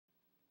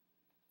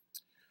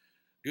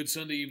Good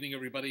Sunday evening,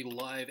 everybody,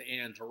 live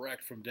and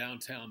direct from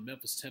downtown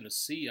Memphis,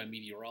 Tennessee. I'm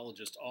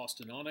meteorologist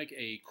Austen Onek.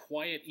 A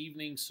quiet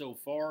evening so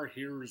far.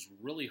 Here's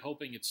really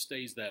hoping it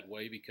stays that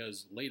way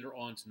because later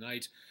on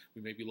tonight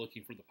we may be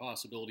looking for the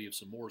possibility of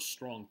some more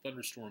strong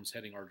thunderstorms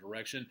heading our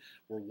direction.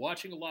 We're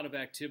watching a lot of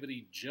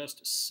activity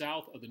just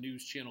south of the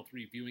News Channel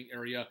 3 viewing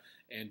area,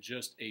 and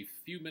just a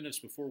few minutes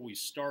before we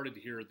started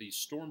here, the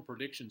Storm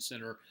Prediction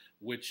Center,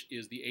 which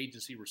is the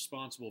agency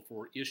responsible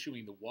for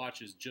issuing the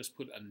watches, just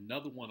put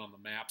another one on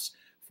the maps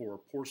for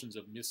portions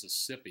of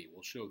Mississippi.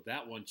 We'll show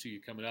that one to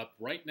you coming up.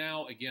 Right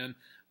now, again,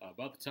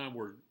 about the time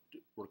we're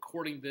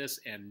recording this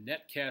and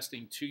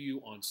netcasting to you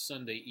on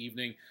Sunday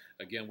evening.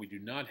 Again, we do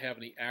not have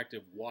any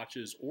active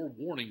watches or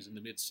warnings in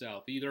the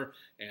Mid-South either,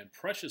 and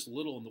precious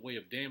little in the way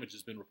of damage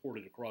has been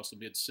reported across the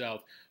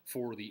Mid-South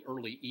for the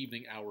early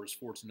evening hours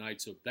for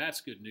tonight, so that's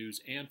good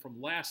news. And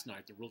from last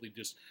night, there really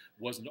just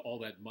wasn't all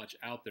that much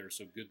out there,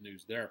 so good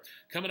news there.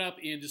 Coming up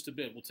in just a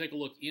bit, we'll take a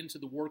look into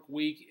the work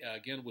week,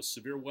 again, with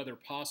severe weather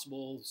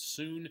possible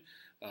soon.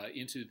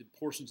 Into the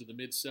portions of the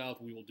Mid-South.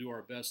 We will do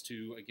our best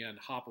to, again,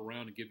 hop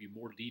around and give you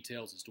more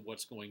details as to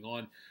what's going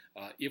on.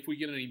 If we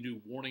get any new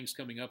warnings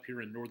coming up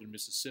here in northern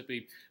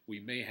Mississippi, we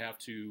may have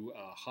to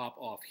hop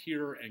off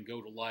here and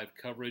go to live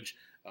coverage.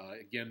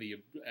 Again, the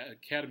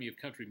Academy of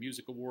Country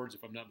Music Awards,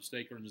 if I'm not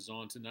mistaken, is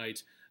on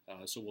tonight.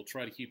 So we'll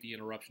try to keep the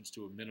interruptions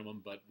to a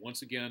minimum. But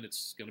once again,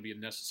 it's going to be a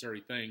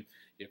necessary thing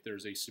if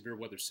there's a severe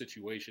weather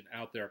situation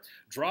out there.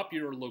 Drop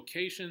your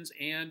locations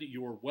and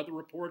your weather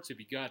reports. If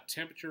you got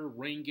temperature,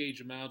 rain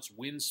gauge amounts,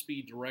 wind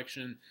speed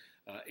direction,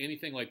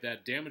 anything like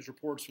that, damage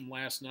reports from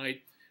last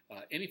night,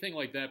 anything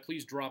like that,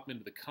 please drop them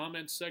into the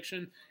comments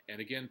section.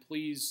 And again,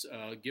 please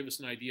give us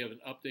an idea of an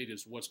update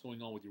as to what's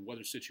going on with your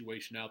weather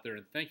situation out there.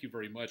 And thank you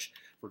very much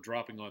for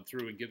dropping on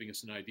through and giving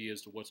us an idea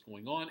as to what's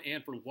going on,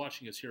 and for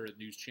watching us here at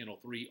News Channel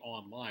 3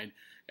 online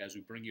as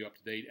we bring you up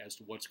to date as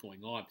to what's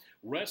going on.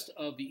 Rest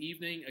of the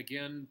evening,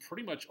 again,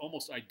 pretty much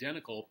almost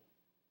identical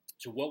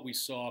to what we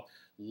saw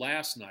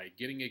last night,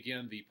 getting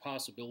again the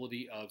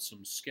possibility of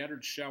some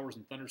scattered showers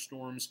and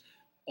thunderstorms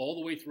all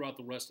the way throughout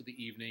the rest of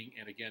the evening.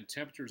 And again,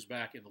 temperatures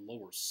back in the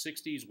lower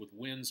 60s with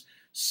winds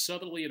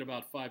southerly at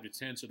about 5 to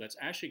 10. So that's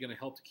actually going to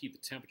help to keep the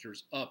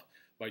temperatures up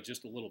by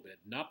just a little bit.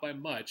 Not by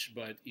much,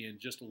 but in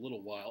just a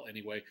little while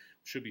anyway.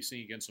 Should be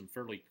seeing again some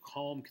fairly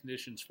calm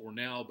conditions for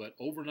now, but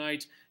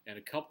overnight and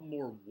a couple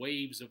more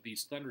waves of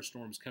these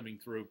thunderstorms coming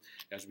through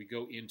as we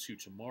go into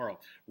tomorrow.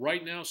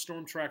 Right now,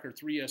 Storm Tracker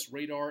 3S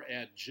radar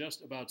at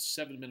just about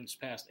 7 minutes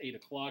past 8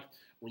 o'clock.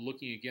 We're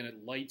looking again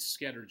at light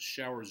scattered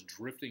showers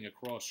drifting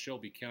across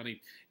Shelby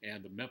County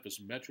and the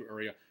Memphis metro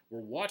area. We're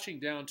watching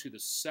down to the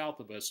south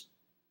of us,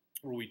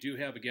 where we do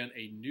have, again,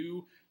 a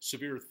new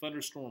severe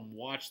thunderstorm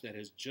watch that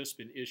has just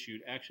been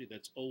issued. Actually,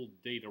 that's old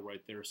data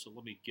right there, so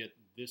let me get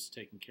this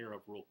taken care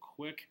of real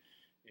quick.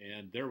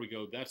 And there we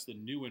go. That's the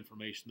new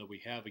information that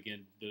we have.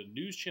 Again, the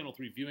News Channel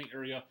 3 viewing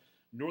area,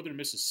 northern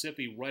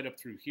Mississippi right up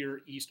through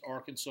here, east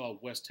Arkansas,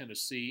 west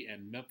Tennessee,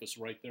 and Memphis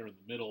right there in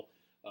the middle.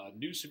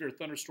 New severe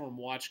thunderstorm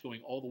watch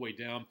going all the way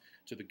down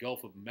to the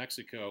Gulf of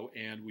Mexico,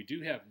 and we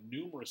do have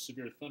numerous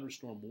severe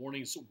thunderstorm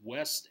warnings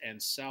west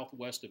and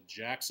southwest of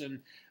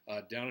Jackson,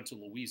 down into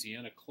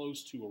Louisiana,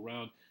 close to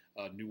around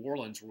New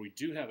Orleans, where we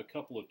do have a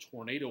couple of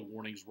tornado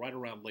warnings right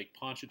around Lake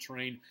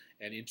Pontchartrain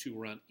and into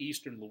around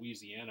eastern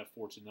Louisiana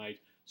for tonight.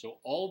 So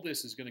all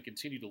this is going to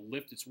continue to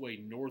lift its way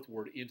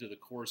northward into the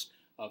course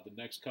of the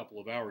next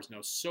couple of hours.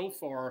 Now, so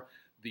far,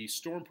 the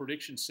Storm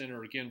Prediction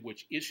Center, again,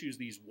 which issues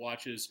these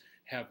watches,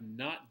 have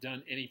not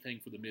done anything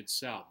for the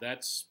Mid-South.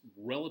 That's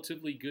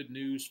relatively good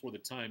news for the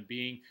time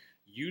being.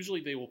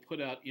 Usually they will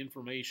put out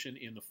information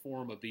in the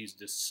form of these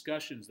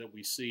discussions that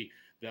we see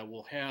that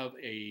will have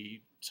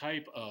a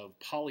type of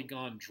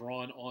polygon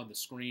drawn on the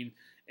screen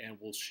and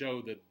will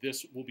show that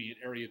this will be an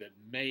area that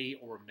may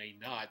or may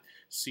not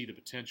see the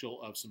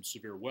potential of some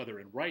severe weather.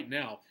 And right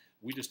now,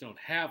 we just don't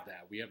have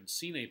that. We haven't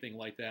seen anything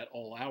like that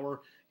all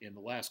hour, in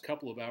the last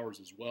couple of hours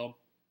as well,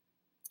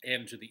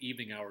 and into the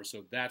evening hours.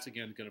 So that's,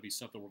 again, going to be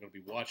something we're going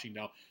to be watching.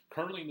 Now,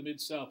 currently in the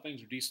Mid-South,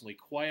 things are decently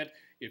quiet.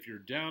 If you're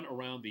down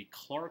around the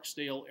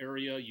Clarksdale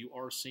area, you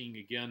are seeing,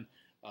 again,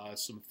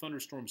 some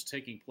thunderstorms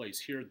taking place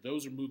here.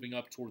 Those are moving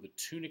up toward the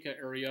Tunica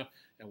area,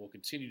 and we'll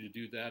continue to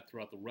do that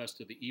throughout the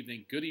rest of the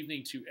evening. Good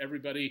evening to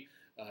everybody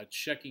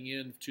checking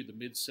in to the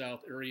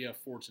Mid-South area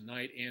for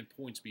tonight and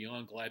points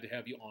beyond. Glad to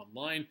have you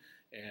online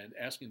and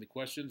asking the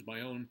questions.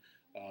 My own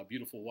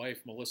beautiful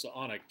wife, Melissa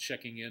Onek,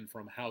 checking in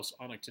from House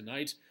Onek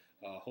tonight.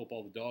 Hope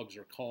all the dogs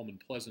are calm and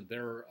pleasant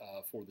there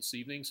for this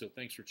evening, so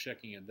thanks for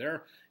checking in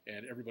there.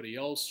 And everybody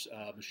else,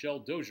 Michelle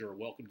Dozier,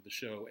 welcome to the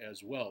show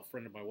as well,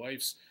 friend of my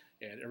wife's,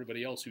 and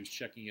everybody else who's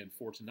checking in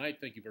for tonight.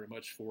 Thank you very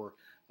much for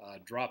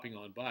dropping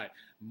on by.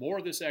 More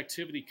of this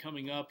activity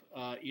coming up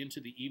into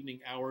the evening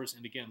hours,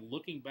 and again,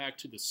 looking back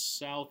to the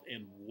south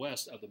and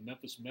west of the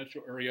Memphis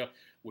metro area,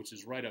 which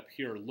is right up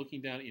here,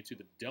 looking down into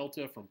the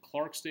Delta from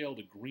Clarksdale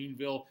to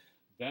Greenville.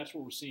 That's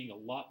where we're seeing a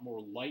lot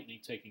more lightning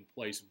taking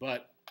place,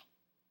 but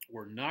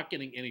we're not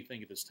getting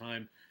anything at this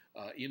time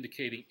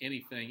indicating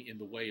anything in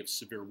the way of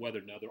severe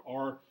weather. Now, there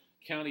are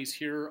counties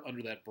here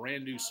under that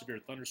brand new severe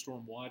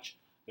thunderstorm watch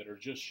that are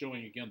just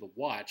showing, again, the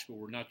watch, but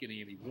we're not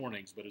getting any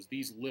warnings. But as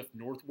these lift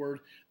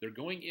northward, they're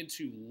going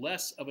into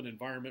less of an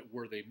environment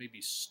where they may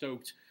be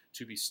stoked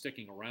to be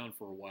sticking around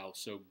for a while.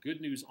 So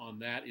good news on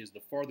that is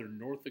the farther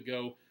north they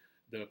go,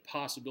 the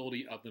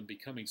possibility of them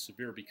becoming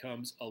severe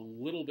becomes a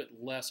little bit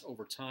less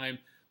over time.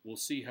 We'll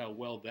see how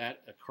well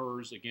that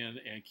occurs again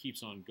and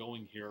keeps on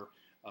going here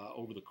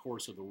over the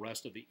course of the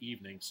rest of the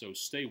evening. So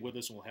stay with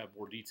us and we'll have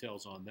more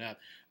details on that.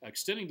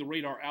 Extending the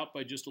radar out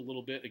by just a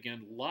little bit.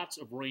 Again, lots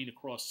of rain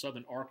across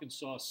southern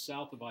Arkansas,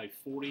 south of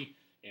I-40,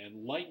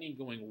 and lightning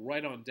going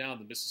right on down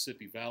the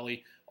Mississippi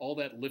Valley. All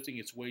that lifting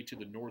its way to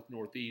the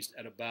north-northeast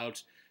at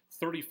about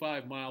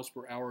 35 miles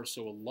per hour.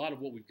 So a lot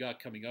of what we've got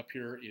coming up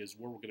here is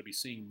where we're going to be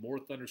seeing more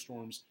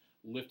thunderstorms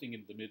lifting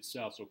into the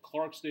mid-south. So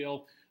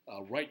Clarksdale,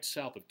 right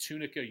south of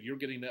Tunica, you're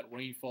getting that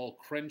rainfall.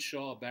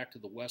 Crenshaw back to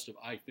the west of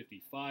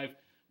I-55.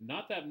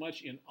 Not that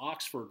much in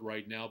Oxford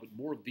right now, but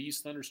more of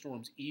these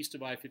thunderstorms east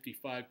of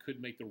I-55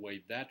 could make their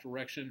way that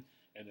direction.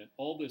 And then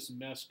all this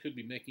mess could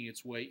be making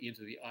its way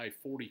into the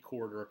I-40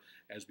 corridor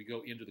as we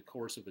go into the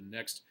course of the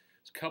next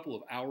couple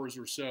of hours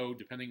or so,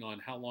 depending on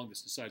how long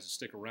this decides to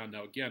stick around.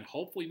 Now, again,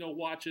 hopefully no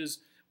watches.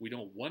 We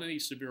don't want any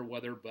severe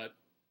weather, but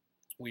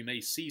we may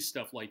see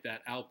stuff like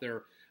that out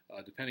there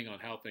depending on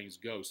how things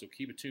go. So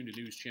keep it tuned to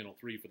News Channel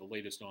 3 for the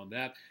latest on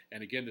that.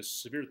 And again, this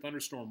severe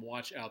thunderstorm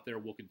watch out there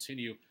will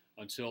continue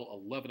until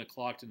 11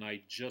 o'clock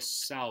tonight,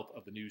 just south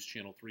of the News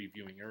Channel 3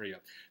 viewing area.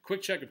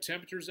 Quick check of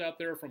temperatures out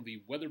there from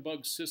the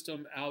WeatherBug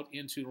system out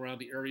into around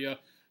the area.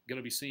 Going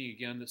to be seeing,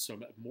 again,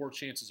 some more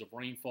chances of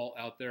rainfall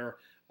out there.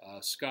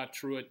 Scott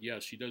Truitt,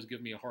 yes, she does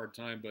give me a hard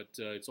time, but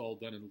it's all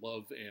done in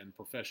love and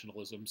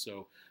professionalism.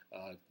 So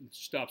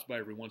stops by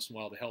every once in a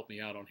while to help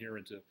me out on here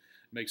and to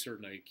make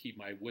certain I keep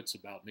my wits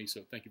about me.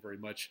 So thank you very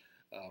much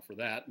for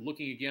that.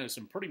 Looking again at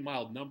some pretty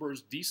mild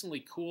numbers,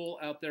 decently cool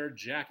out there.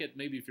 Jacket,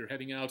 maybe if you're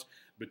heading out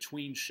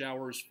between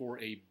showers for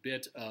a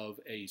bit of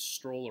a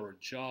stroll or a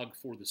jog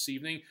for this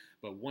evening.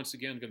 But once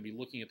again, going to be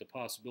looking at the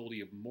possibility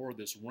of more of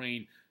this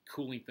rain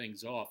cooling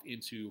things off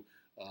into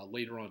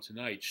later on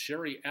tonight.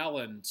 Sherry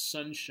Allen,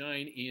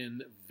 sunshine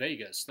in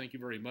Vegas. Thank you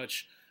very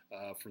much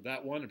for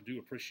that one. I do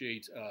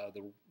appreciate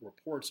the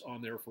reports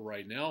on there for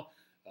right now.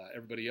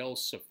 Everybody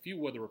else, a few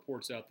weather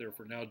reports out there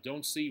for now.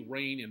 Don't see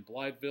rain in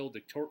Blytheville.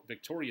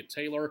 Victoria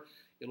Taylor,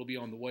 it'll be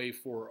on the way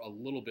for a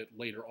little bit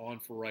later on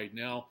for right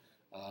now.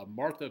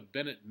 Martha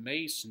Bennett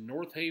Mace,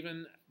 North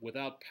Haven,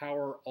 without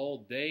power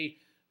all day.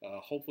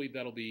 Hopefully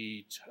that'll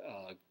be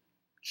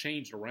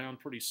changed around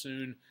pretty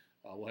soon.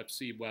 We'll have to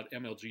see about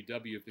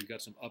MLGW if they've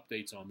got some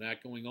updates on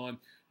that going on.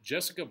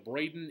 Jessica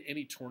Braden,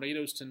 any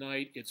tornadoes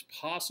tonight? It's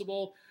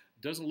possible.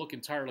 Doesn't look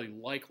entirely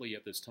likely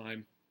at this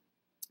time,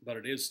 but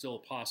it is still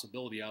a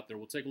possibility out there.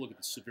 We'll take a look at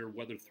the severe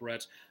weather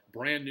threats,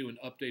 brand new and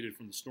updated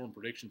from the Storm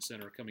Prediction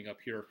Center, coming up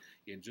here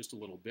in just a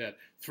little bit.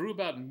 Through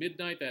about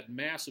midnight, that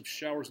mass of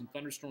showers and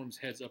thunderstorms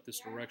heads up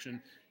this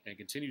direction and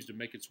continues to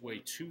make its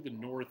way to the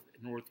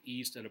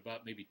northeast at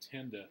about maybe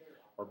 10 to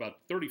or about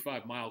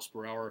 35 miles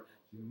per hour.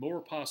 More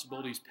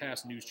possibilities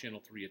past News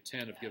Channel 3 at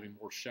 10 of getting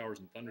more showers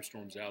and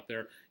thunderstorms out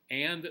there,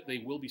 and they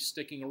will be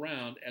sticking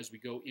around as we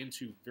go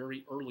into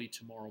very early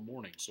tomorrow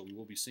morning. So we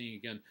will be seeing,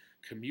 again,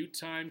 commute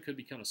time could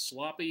be kind of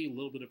sloppy, a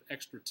little bit of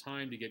extra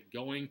time to get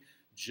going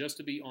just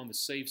to be on the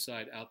safe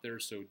side out there.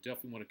 So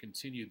definitely want to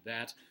continue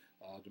that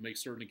to make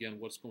certain, again,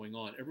 what's going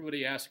on.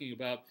 Everybody asking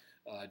about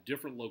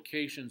different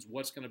locations,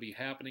 what's going to be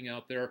happening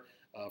out there.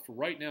 For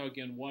right now,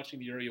 again,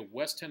 watching the area,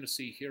 West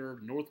Tennessee here,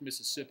 North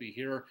Mississippi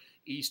here,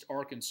 East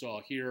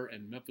Arkansas here,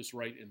 and Memphis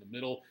right in the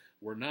middle.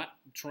 We're not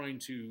trying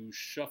to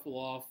shuffle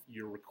off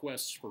your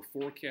requests for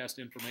forecast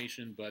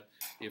information, but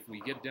if we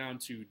get down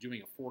to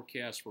doing a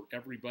forecast for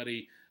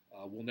everybody,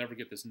 we'll never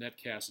get this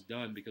netcast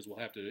done because we'll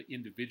have to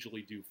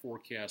individually do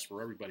forecasts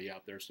for everybody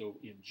out there. So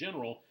in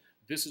general,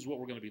 this is what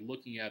we're going to be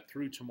looking at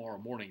through tomorrow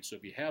morning. So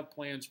if you have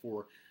plans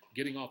for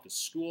getting off to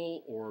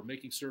school or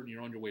making certain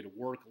you're on your way to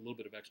work, a little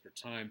bit of extra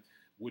time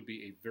would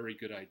be a very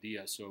good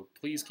idea. So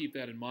please keep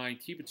that in mind.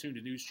 Keep it tuned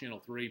to News Channel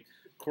 3.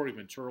 Corey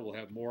Ventura will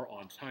have more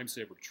on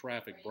time-saver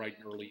traffic bright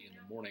and early in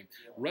the morning.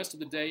 Rest of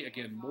the day,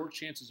 again, more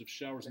chances of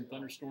showers and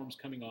thunderstorms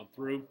coming on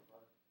through,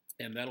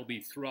 and that'll be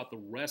throughout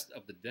the rest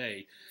of the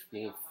day.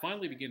 We'll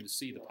finally begin to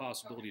see the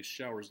possibility of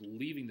showers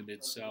leaving the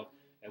Mid-South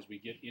as we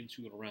get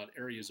into and around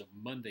areas of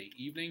Monday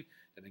evening,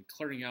 and then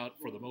clearing out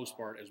for the most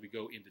part as we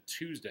go into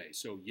Tuesday.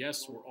 So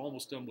yes, we're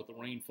almost done with the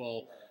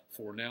rainfall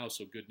for now,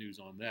 so good news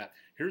on that.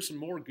 Here's some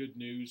more good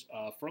news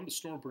from the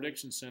Storm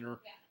Prediction Center.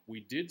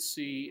 We did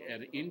see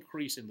an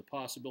increase in the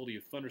possibility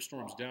of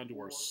thunderstorms down to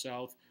our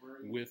south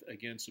with,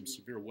 again, some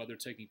severe weather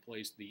taking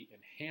place. The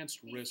enhanced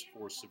risk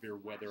for severe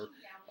weather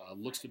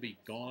looks to be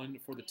gone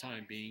for the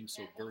time being,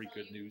 so very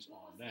good news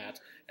on that.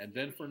 And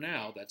then for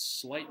now, that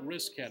slight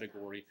risk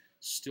category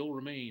still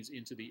remains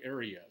into the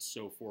area.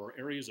 So for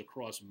areas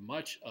across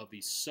much of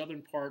the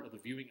southern part of the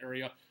viewing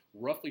area,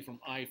 roughly from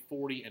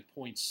I-40 and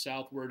points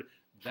southward,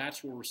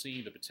 that's where we're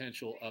seeing the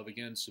potential of,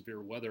 again,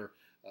 severe weather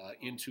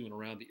into and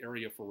around the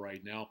area for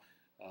right now.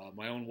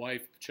 My own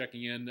wife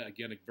checking in,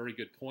 again, a very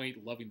good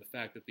point, loving the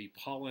fact that the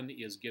pollen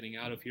is getting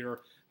out of here.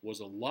 Was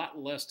a lot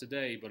less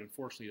today, but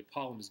unfortunately the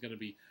pollen is going to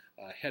be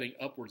heading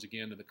upwards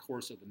again in the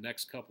course of the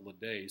next couple of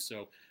days.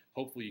 So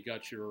hopefully you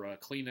got your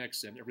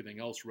Kleenex and everything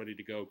else ready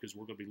to go, because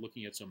we're going to be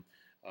looking at some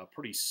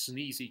pretty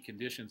sneezy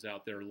conditions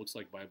out there, it looks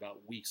like, by about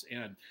week's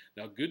end.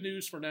 Now, good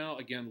news for now,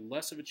 again,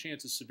 less of a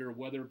chance of severe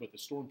weather, but the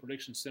Storm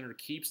Prediction Center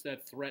keeps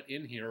that threat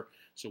in here,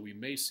 so we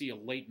may see a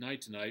late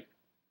night tonight,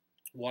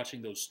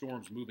 watching those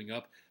storms moving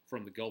up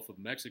from the Gulf of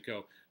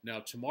Mexico. Now,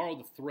 tomorrow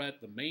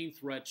the main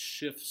threat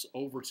shifts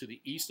over to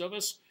the east of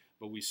us,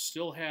 but we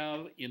still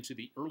have into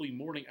the early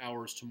morning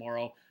hours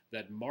tomorrow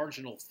that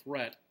marginal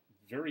threat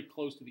very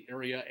close to the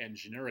area and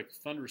generic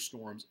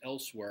thunderstorms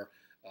elsewhere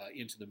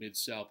into the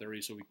mid-south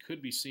area. So we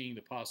could be seeing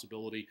the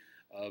possibility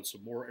of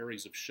some more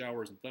areas of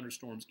showers and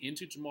thunderstorms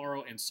into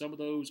tomorrow, and some of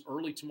those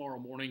early tomorrow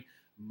morning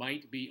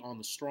might be on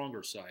the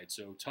stronger side.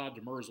 So Todd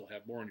Demers will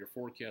have more on your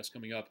forecast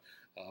coming up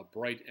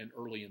bright and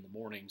early in the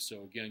morning.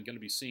 So again, going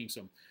to be seeing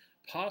some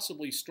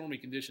possibly stormy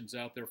conditions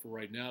out there for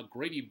right now.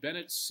 Grady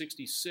Bennett,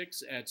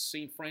 66 at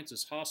St.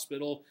 Francis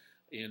Hospital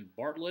in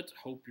Bartlett.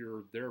 Hope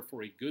you're there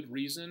for a good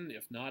reason.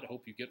 If not,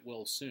 hope you get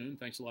well soon.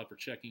 Thanks a lot for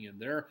checking in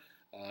there.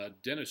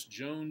 Dennis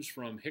Jones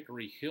from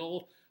Hickory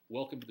Hill,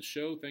 welcome to the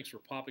show. Thanks for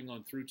popping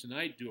on through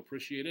tonight. Do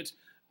appreciate it.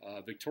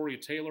 Victoria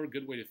Taylor,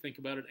 good way to think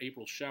about it.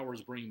 April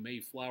showers bring May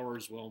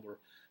flowers. Well, we're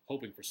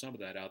hoping for some of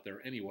that out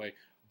there anyway.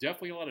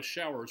 Definitely a lot of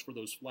showers for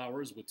those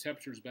flowers, with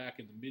temperatures back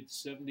in the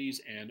mid-70s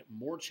and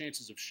more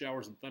chances of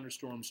showers and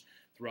thunderstorms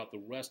throughout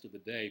the rest of the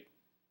day.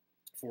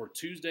 For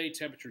Tuesday,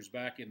 temperatures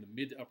back in the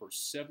mid-upper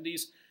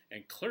 70s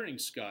and clearing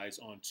skies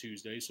on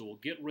Tuesday, so we'll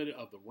get rid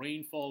of the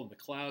rainfall and the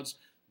clouds.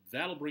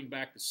 That'll bring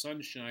back the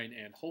sunshine,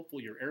 and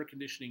hopefully your air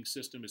conditioning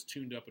system is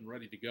tuned up and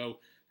ready to go,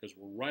 because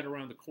we're right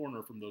around the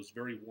corner from those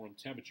very warm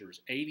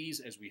temperatures. 80s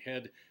as we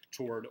head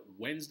toward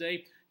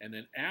Wednesday, and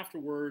then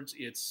afterwards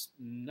it's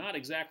not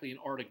exactly an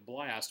Arctic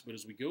blast, but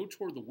as we go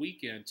toward the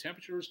weekend,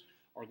 temperatures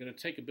are going to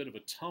take a bit of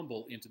a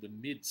tumble into the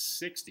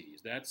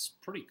mid-60s. That's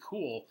pretty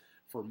cool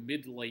for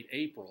mid to late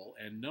April,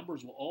 and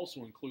numbers will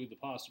also include the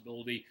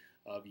possibility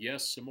of,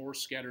 yes, some more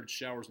scattered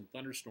showers and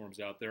thunderstorms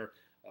out there.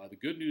 The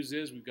good news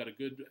is we've got a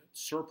good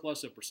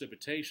surplus of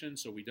precipitation,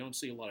 so we don't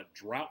see a lot of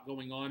drought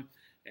going on,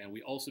 and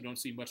we also don't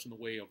see much in the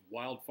way of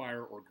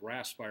wildfire or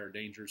grass fire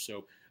danger,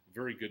 so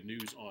very good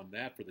news on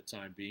that for the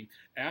time being.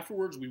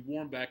 Afterwards, we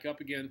warm back up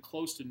again,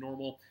 close to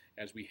normal,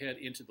 as we head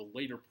into the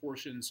later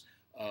portions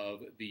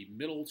of the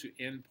middle to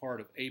end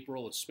part of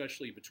April,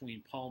 especially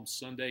between Palm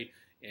Sunday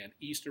and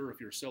Easter.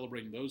 If you're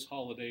celebrating those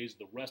holidays,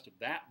 the rest of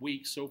that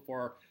week so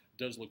far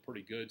does look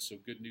pretty good, so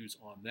good news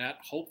on that.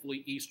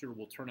 Hopefully Easter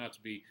will turn out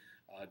to be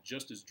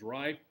just as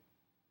dry.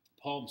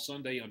 Palm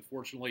Sunday,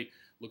 unfortunately,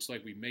 looks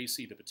like we may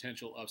see the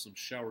potential of some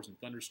showers and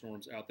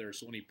thunderstorms out there,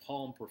 so any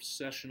palm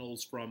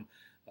processionals from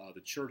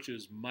the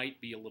churches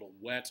might be a little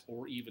wet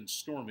or even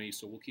stormy,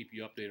 so we'll keep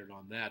you updated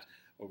on that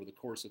over the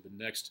course of the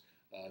next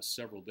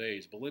several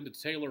days. Belinda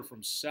Taylor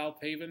from South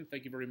Haven,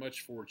 thank you very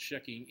much for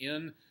checking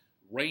in.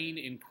 Rain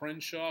in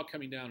Crenshaw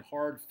coming down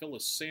hard.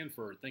 Phyllis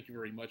Sanford, thank you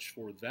very much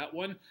for that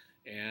one.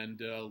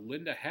 And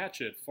Linda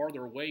Hatchett,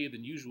 farther away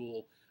than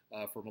usual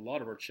from a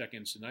lot of our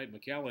check-ins tonight.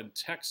 McAllen,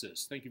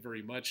 Texas, thank you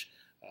very much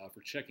for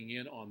checking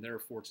in on there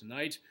for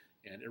tonight,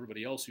 and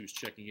everybody else who's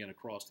checking in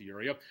across the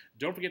area.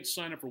 Don't forget to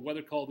sign up for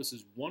Weather Call. This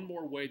is one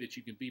more way that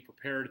you can be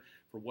prepared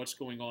for what's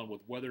going on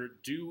with weather.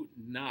 Do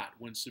not,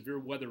 when severe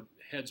weather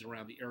heads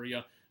around the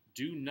area,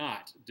 do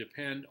not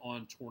depend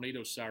on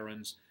tornado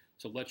sirens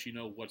to let you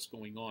know what's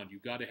going on.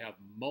 You've got to have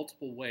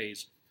multiple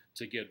ways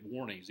to get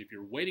warnings. If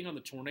you're waiting on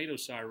the tornado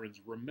sirens,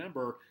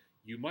 remember,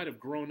 you might have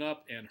grown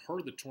up and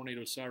heard the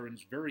tornado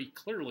sirens very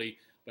clearly,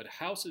 but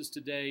houses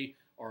today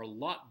are a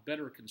lot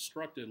better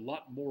constructed, a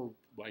lot more,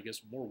 I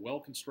guess, more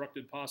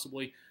well-constructed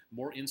possibly,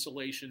 more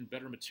insulation,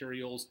 better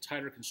materials,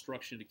 tighter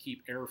construction to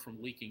keep air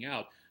from leaking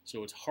out.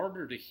 So it's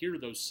harder to hear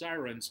those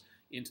sirens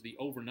into the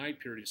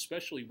overnight period,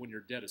 especially when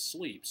you're dead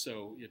asleep.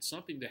 So it's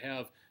something to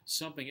have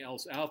something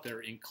else out there,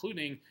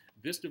 including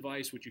this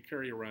device which you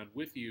carry around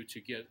with you to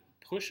get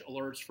push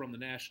alerts from the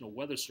National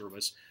Weather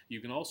Service. You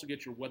can also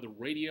get your weather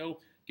radio,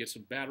 get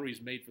some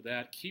batteries made for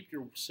that. Keep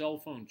your cell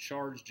phone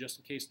charged just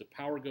in case the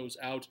power goes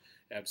out.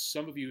 As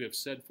some of you have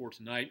said for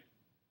tonight,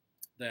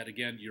 that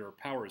again, your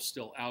power is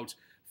still out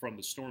from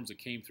the storms that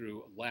came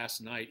through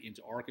last night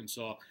into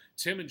Arkansas.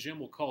 Tim and Jim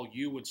will call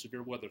you when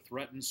severe weather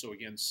threatens. So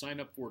again, sign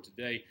up for it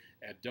today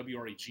at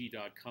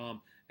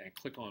WREG.com and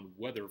click on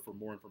weather for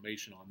more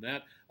information on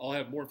that. I'll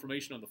have more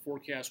information on the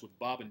forecast with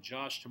Bob and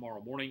Josh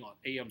tomorrow morning on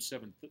AM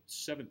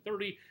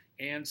 730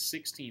 and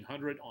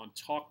 1600 on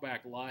Talkback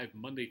Live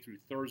Monday through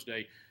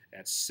Thursday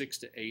at 6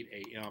 to 8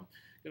 a.m. I'm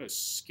going to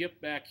skip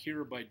back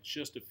here by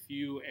just a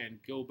few and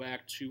go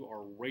back to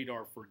our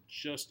radar for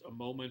just a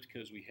moment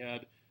because we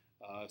had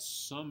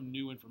some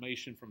new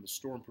information from the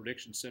Storm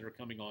Prediction Center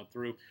coming on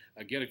through.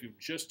 Again, if you're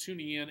just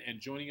tuning in and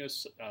joining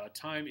us,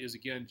 time is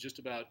again just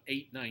about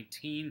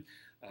 8:19.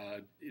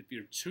 If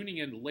you're tuning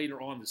in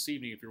later on this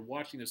evening, if you're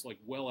watching this like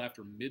well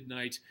after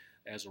midnight,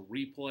 as a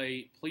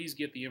replay. Please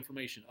get the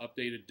information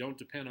updated. Don't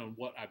depend on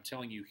what I'm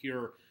telling you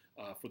here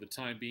for the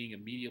time being.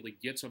 Immediately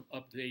get some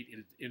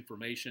updated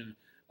information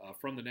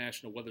from the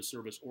National Weather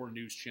Service or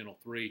News Channel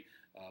 3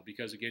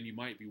 because, again, you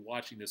might be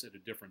watching this at a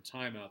different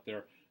time out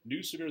there.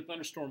 New severe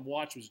thunderstorm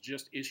watch was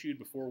just issued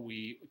before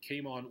we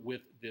came on with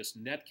this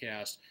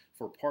netcast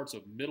for parts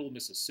of middle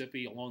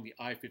Mississippi along the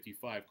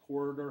I-55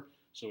 corridor.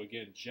 So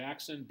again,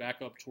 Jackson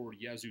back up toward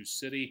Yazoo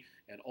City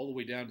and all the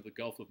way down to the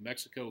Gulf of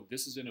Mexico.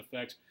 This is in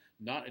effect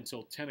not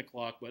until 10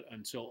 o'clock, but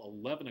until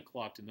 11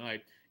 o'clock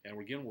tonight. And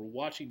again, we're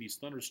watching these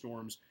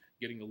thunderstorms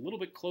getting a little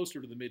bit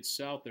closer to the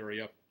mid-south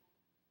area.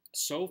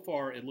 So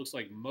far, it looks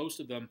like most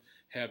of them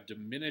have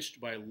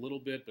diminished by a little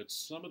bit, but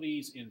some of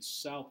these in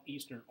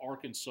southeastern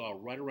Arkansas,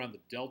 right around the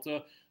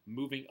Delta,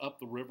 moving up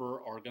the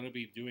river, are going to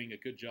be doing a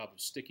good job of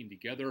sticking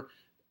together.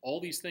 All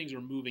these things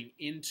are moving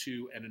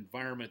into an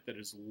environment that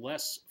is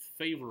less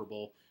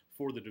favorable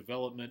for the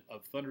development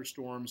of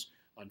thunderstorms.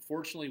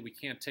 Unfortunately, we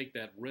can't take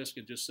that risk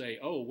and just say,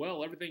 oh,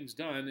 well, everything's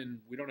done and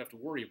we don't have to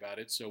worry about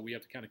it. So we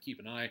have to kind of keep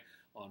an eye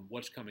on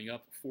what's coming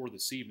up for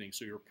this evening.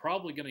 So you're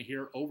probably going to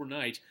hear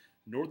overnight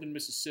northern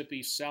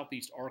Mississippi,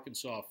 southeast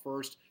Arkansas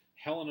first,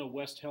 Helena,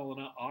 West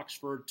Helena,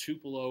 Oxford,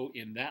 Tupelo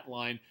in that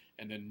line,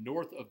 and then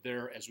north of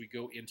there as we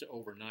go into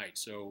overnight.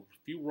 So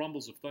a few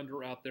rumbles of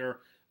thunder out there.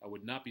 I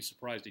would not be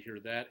surprised to hear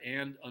that.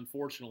 And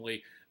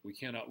unfortunately, we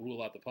cannot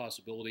rule out the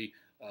possibility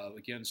of,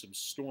 again, some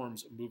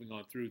storms moving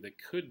on through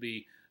that could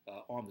be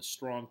on the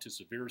strong to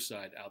severe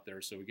side out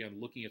there. So again,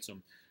 looking at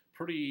some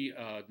pretty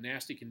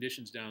nasty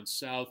conditions down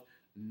south.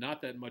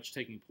 Not that much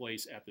taking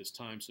place at this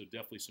time, so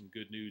definitely some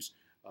good news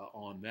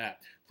on that.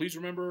 Please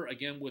remember,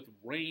 again, with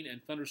rain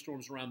and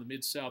thunderstorms around the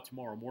Mid-South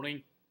tomorrow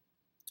morning,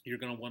 you're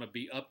going to want to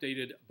be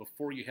updated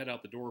before you head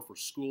out the door for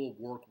school,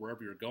 work,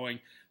 wherever you're going.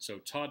 So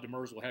Todd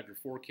Demers will have your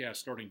forecast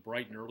starting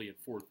bright and early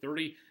at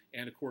 4:30.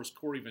 And, of course,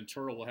 Corey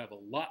Ventura will have a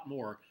lot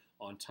more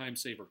on time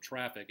saver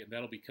traffic, and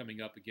that'll be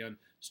coming up again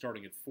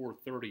starting at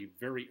 4:30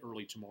 very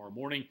early tomorrow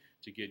morning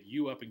to get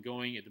you up and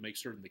going and to make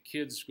certain the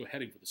kids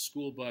heading for the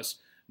school bus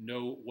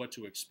know what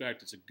to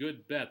expect. It's a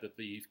good bet that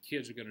the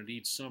kids are going to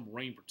need some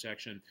rain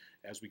protection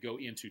as we go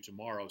into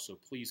tomorrow, so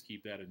please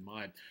keep that in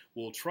mind.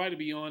 We'll try to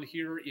be on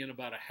here in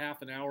about a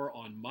half an hour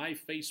on my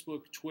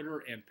Facebook,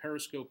 Twitter, and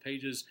Periscope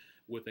pages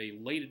with a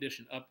late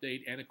edition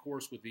update, and of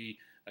course with the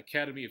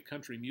Academy of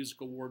Country Music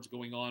Awards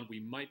going on.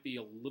 We might be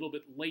a little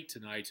bit late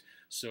tonight,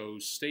 so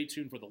stay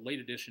tuned for the late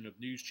edition of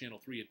News Channel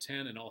 3 at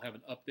 10, and I'll have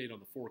an update on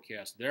the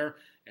forecast there.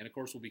 And of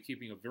course, we'll be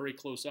keeping a very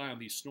close eye on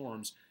these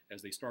storms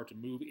as they start to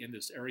move in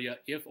this area.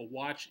 If a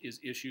watch is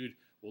issued,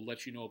 we'll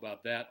let you know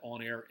about that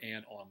on air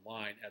and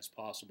online as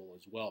possible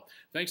as well.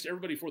 Thanks to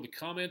everybody for the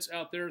comments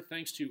out there.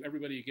 Thanks to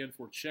everybody again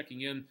for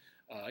checking in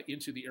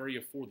into the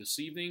area for this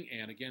evening.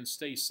 And again,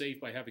 stay safe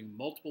by having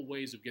multiple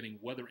ways of getting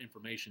weather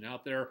information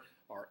out there.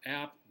 Our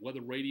app, weather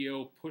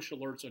radio, push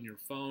alerts on your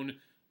phone.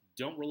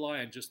 Don't rely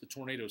on just the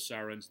tornado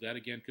sirens. That,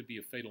 again, could be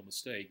a fatal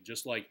mistake.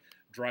 Just like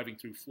driving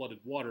through flooded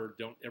water,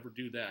 don't ever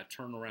do that.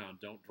 Turn around.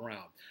 Don't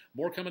drown.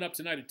 More coming up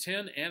tonight at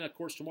 10 and, of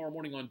course, tomorrow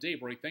morning on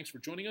Daybreak. Thanks for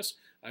joining us.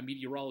 I'm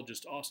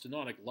meteorologist Austen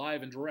Onek,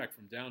 live and direct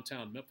from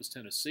downtown Memphis,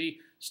 Tennessee.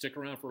 Stick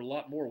around for a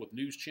lot more with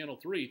News Channel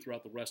 3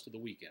 throughout the rest of the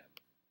weekend.